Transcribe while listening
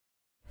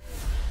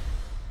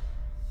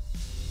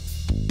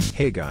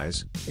Hey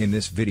guys, in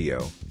this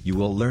video, you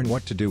will learn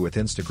what to do with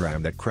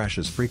Instagram that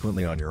crashes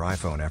frequently on your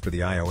iPhone after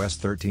the iOS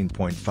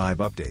 13.5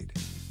 update.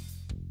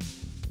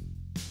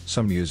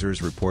 Some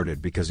users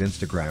reported because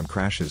Instagram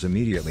crashes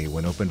immediately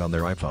when opened on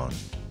their iPhone.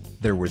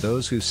 There were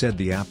those who said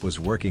the app was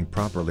working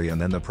properly and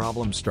then the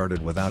problem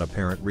started without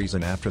apparent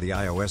reason after the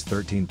iOS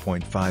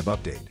 13.5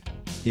 update.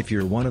 If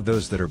you're one of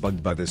those that are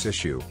bugged by this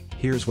issue,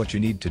 here's what you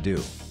need to do.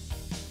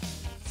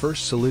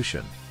 First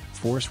solution: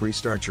 force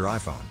restart your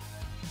iPhone.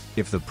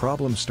 If the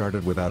problem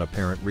started without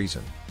apparent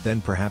reason, then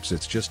perhaps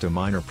it's just a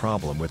minor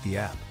problem with the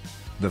app.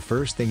 The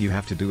first thing you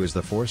have to do is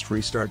the forced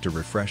restart to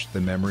refresh the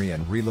memory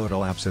and reload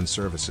all apps and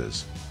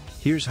services.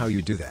 Here's how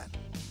you do that.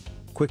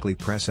 Quickly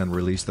press and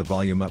release the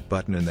volume up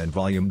button and then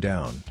volume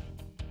down.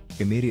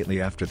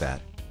 Immediately after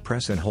that,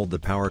 press and hold the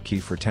power key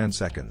for 10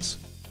 seconds.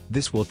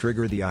 This will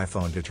trigger the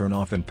iPhone to turn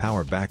off and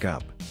power back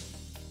up.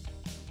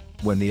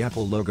 When the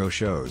Apple logo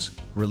shows,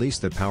 release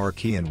the power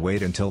key and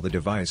wait until the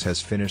device has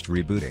finished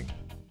rebooting.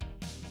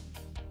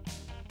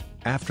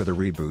 After the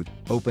reboot,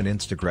 open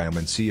Instagram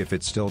and see if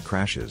it still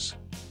crashes.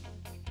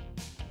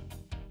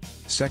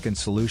 Second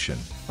solution: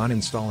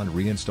 uninstall and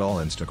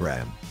reinstall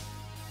Instagram.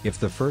 If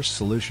the first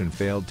solution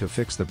failed to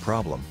fix the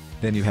problem,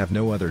 then you have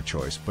no other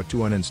choice but to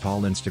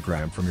uninstall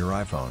Instagram from your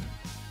iPhone.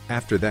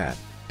 After that,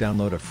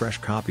 download a fresh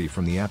copy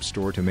from the App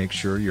Store to make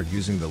sure you're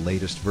using the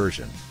latest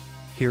version.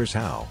 Here's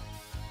how.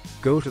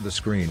 Go to the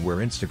screen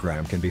where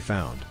Instagram can be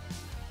found.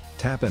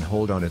 Tap and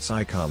hold on its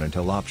icon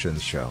until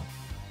options show.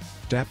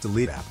 Tap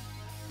Delete App.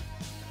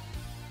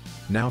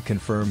 Now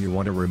confirm you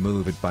want to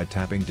remove it by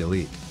tapping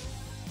Delete.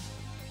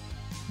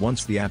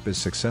 Once the app is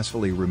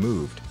successfully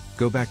removed,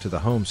 go back to the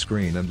home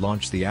screen and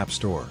launch the App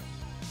Store.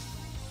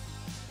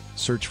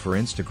 Search for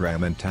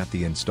Instagram and tap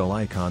the install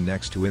icon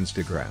next to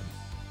Instagram.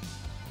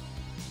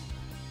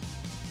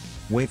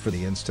 Wait for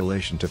the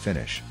installation to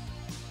finish.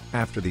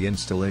 After the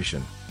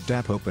installation,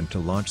 tap Open to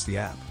launch the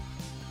app.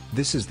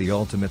 This is the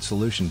ultimate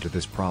solution to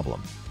this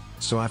problem.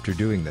 So after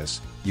doing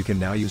this, you can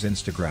now use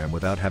Instagram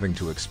without having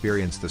to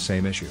experience the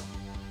same issue.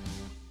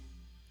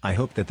 I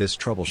hope that this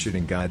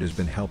troubleshooting guide has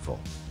been helpful.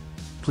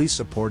 Please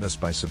support us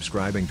by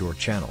subscribing to our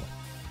channel.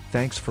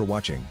 Thanks for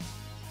watching.